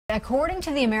According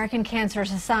to the American Cancer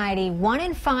Society, 1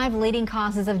 in 5 leading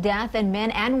causes of death in men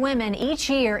and women each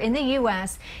year in the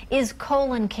U.S. is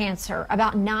colon cancer.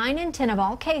 About 9 in 10 of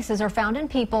all cases are found in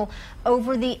people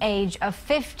over the age of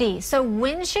 50. So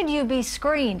when should you be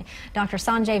screened? Dr.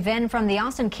 Sanjay Venn from the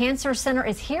Austin Cancer Center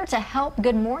is here to help.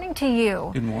 Good morning to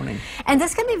you. Good morning. And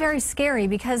this can be very scary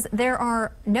because there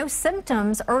are no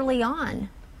symptoms early on.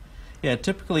 Yeah,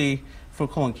 typically for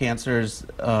colon cancers,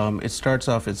 it starts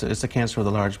off, it's a cancer of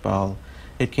the large bowel.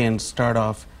 It can start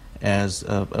off as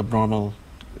abnormal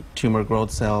tumor growth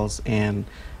cells, and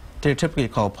they're typically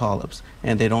called polyps,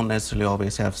 and they don't necessarily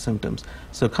always have symptoms.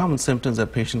 So common symptoms that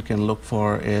patient can look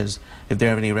for is if they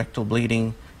have any rectal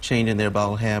bleeding, change in their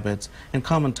bowel habits, and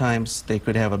common times they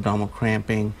could have abdominal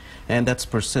cramping, and that's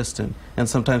persistent. And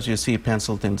sometimes you see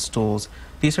pencil-thin stools.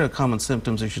 These are common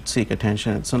symptoms you should seek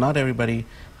attention. So not everybody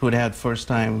who had had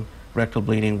first-time rectal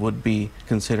bleeding would be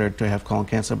considered to have colon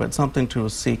cancer, but something to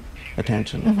seek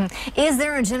attention. Is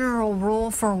there a general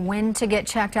rule for when to get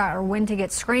checked out or when to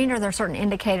get screened, or are there certain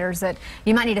indicators that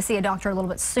you might need to see a doctor a little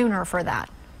bit sooner for that?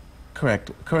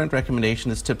 Correct. Current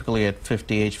recommendation is typically at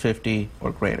age 50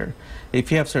 or greater. If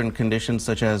you have certain conditions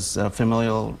such as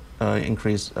familial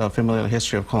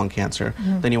history of colon cancer,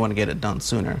 then you want to get it done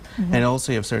sooner. And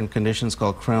also you have certain conditions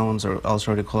called Crohn's or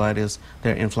ulcerative colitis,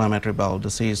 they're inflammatory bowel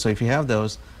disease. So if you have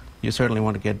those, you certainly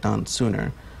want to get done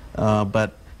sooner.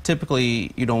 But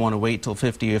typically you don't want to wait till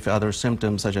 50 if other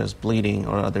symptoms such as bleeding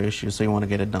or other issues, so you want to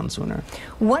get it done sooner.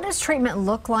 What does treatment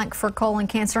look like for colon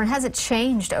cancer, and has it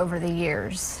changed over the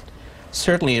years?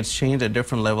 Certainly it's changed at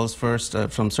different levels. First,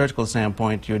 from surgical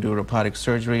standpoint, you do robotic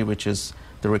surgery, which is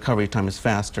the recovery time is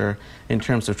faster. In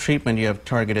terms of treatment, you have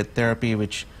targeted therapy,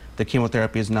 which the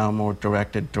chemotherapy is now more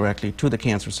directed directly to the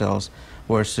cancer cells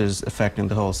versus affecting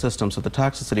the whole system. So the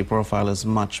toxicity profile is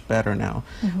much better now.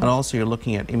 And also you're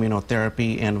looking at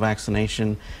immunotherapy and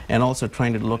vaccination, and also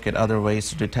trying to look at other ways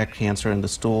to detect cancer in the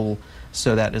stool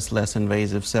so that it's less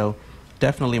invasive. So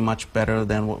definitely much better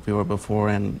than what we were before,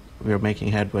 and we're making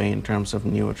headway in terms of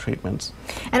newer treatments.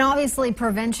 And obviously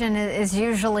prevention is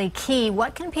usually key.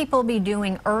 What can people be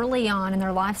doing early on in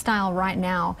their lifestyle right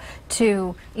now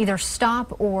to either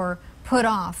stop or put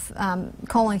off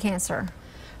colon cancer?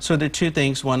 So there are two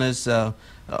things. One is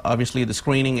obviously the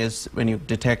screening is when you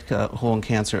detect colon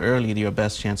cancer early, your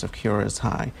best chance of cure is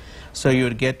high. So you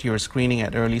would get your screening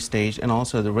at early stage, and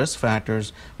also the risk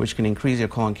factors which can increase your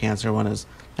colon cancer. One is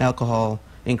alcohol,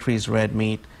 increased red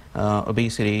meat,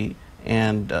 obesity,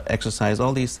 and exercise.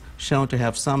 All these shown to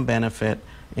have some benefit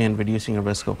in reducing the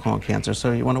risk of colon cancer.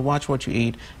 So you want to watch what you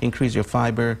eat, increase your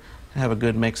fiber, have a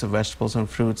good mix of vegetables and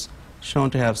fruits,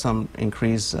 shown to have some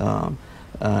increase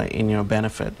in your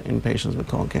benefit in patients with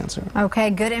colon cancer. Okay,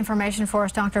 good information for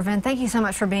us, Dr. Venn. Thank you so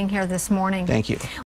much for being here this morning. Thank you.